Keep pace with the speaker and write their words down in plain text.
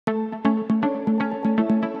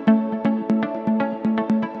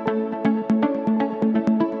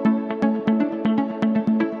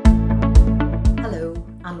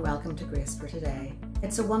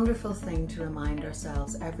It's a wonderful thing to remind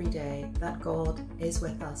ourselves every day that God is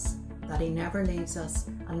with us, that He never leaves us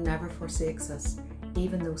and never forsakes us,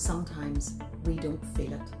 even though sometimes we don't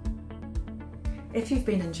feel it. If you've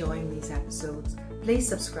been enjoying these episodes, please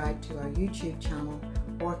subscribe to our YouTube channel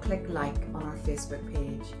or click like on our Facebook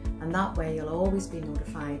page, and that way you'll always be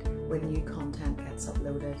notified when new content gets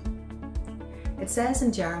uploaded. It says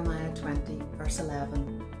in Jeremiah 20 verse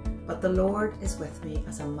 11, "But the Lord is with me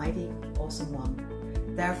as a mighty, awesome one.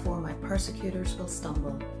 Therefore my persecutors will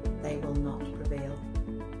stumble, they will not prevail."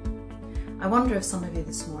 I wonder if some of you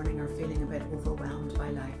this morning are feeling a bit overwhelmed by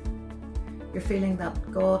life. You're feeling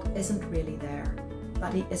that God isn't really there,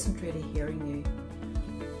 that He isn't really hearing you,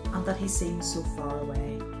 and that He seems so far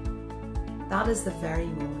away. That is the very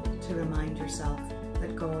moment to remind yourself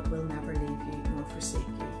that God will never leave you nor forsake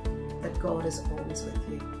you, that God is always with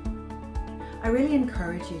you. I really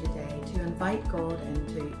encourage you today to invite God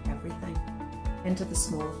into everything, into the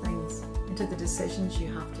small things, into the decisions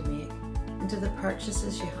you have to make, into the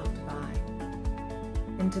purchases you have to buy,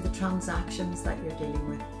 into the transactions that you're dealing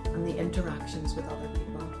with and the interactions with other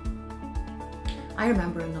people. I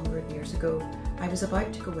remember a number of years ago, I was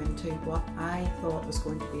about to go into what I thought was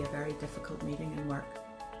going to be a very difficult meeting in work.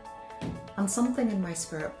 And something in my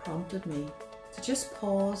spirit prompted me to just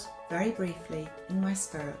pause very briefly in my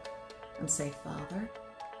spirit and say, "Father,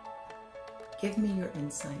 give me your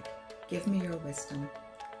insight, give me your wisdom,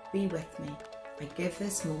 be with me. I give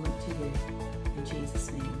this moment to you, in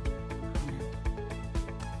Jesus' name, amen."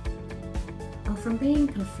 And from being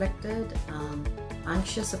conflicted and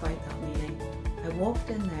anxious about that meeting, I walked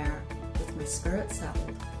in there with my spirit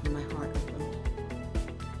settled and my heart opened.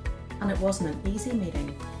 And it wasn't an easy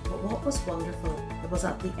meeting, but what was wonderful was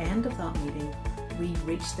at the end of that meeting, we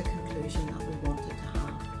reached the conclusion that we wanted to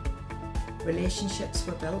have. Relationships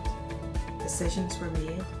were built, decisions were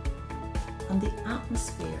made, and the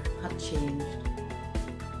atmosphere had changed.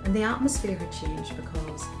 And the atmosphere had changed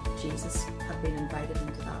because Jesus had been invited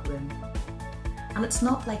into that room. And it's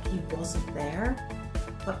not like He wasn't there,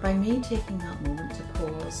 but by me taking that moment to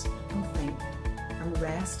pause and think and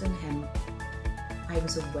rest in Him, I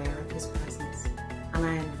was aware of His presence and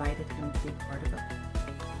I invited Him to be part of it.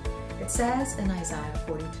 It says in Isaiah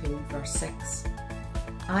 42 verse 6,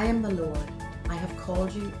 "I am the Lord, I have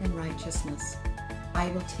called you in righteousness. I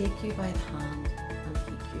will take you by the hand and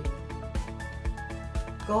keep you."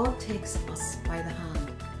 God takes us by the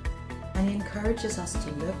hand and He encourages us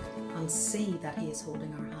to look and see that He is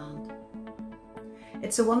holding our hand.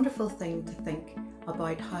 It's a wonderful thing to think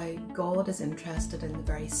about how God is interested in the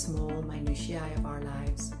very small minutiae of our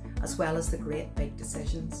lives, as well as the great big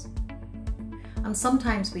decisions. And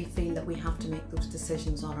sometimes we feel that we have to make those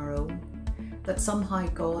decisions on our own, that somehow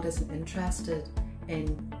God isn't interested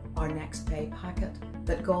in our next pay packet,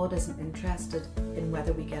 that God isn't interested in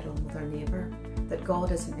whether we get on with our neighbour, that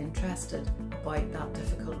God isn't interested about that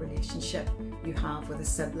difficult relationship you have with a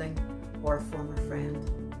sibling or a former friend.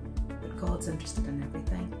 But God's interested in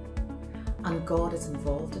everything, and God is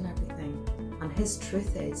involved in everything, and His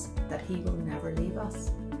truth is that He will never leave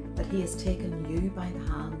us, that He has taken you by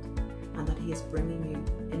the hand, and that He is bringing you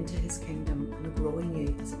into His kingdom and growing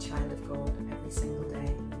you as a child of God every single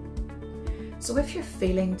day. So if you're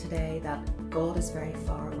feeling today that God is very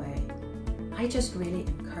far away, I just really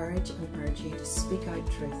encourage and urge you to speak out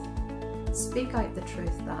truth. Speak out the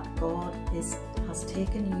truth that God has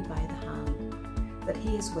taken you by the hand, that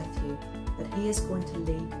He is with you, that He is going to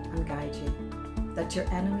lead and guide you, that your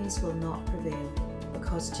enemies will not prevail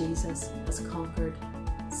because Jesus has conquered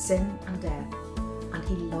sin and death, and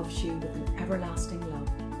He loves you with an everlasting love,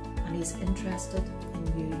 and He's interested in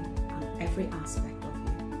you and every aspect of you.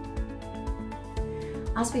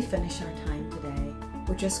 As we finish our time today,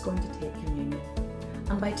 we're just going to take communion.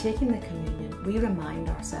 And by taking the communion, we remind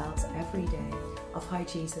ourselves every day of how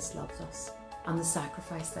Jesus loves us and the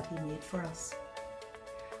sacrifice that He made for us.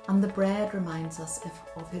 And the bread reminds us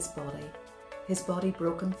of His body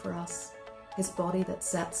broken for us, His body that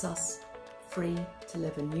sets us free to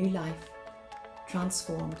live a new life,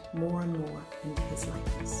 transformed more and more into His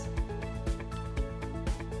likeness.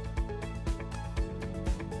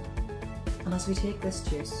 And as we take this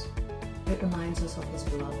juice, it reminds us of His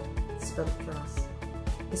blood spilt for us,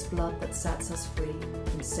 His blood that sets us free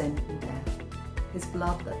from sin and death, His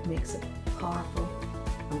blood that makes it powerful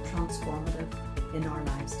and transformative in our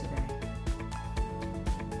lives today.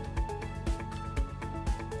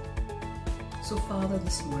 So Father,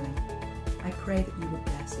 this morning, I pray that You would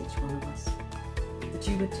bless each one of us, that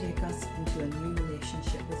You would take us into a new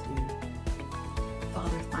relationship with You.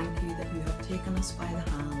 Father, thank You that You have taken us by the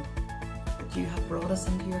hand, that You have brought us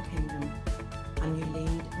into Your kingdom, and you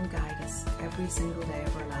lead and guide us every single day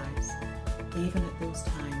of our lives, even at those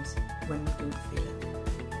times when we don't feel it.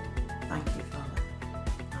 Thank you, Father.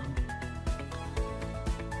 Amen.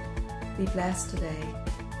 Be blessed today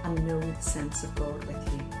and know the sense of God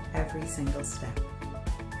with you every single step.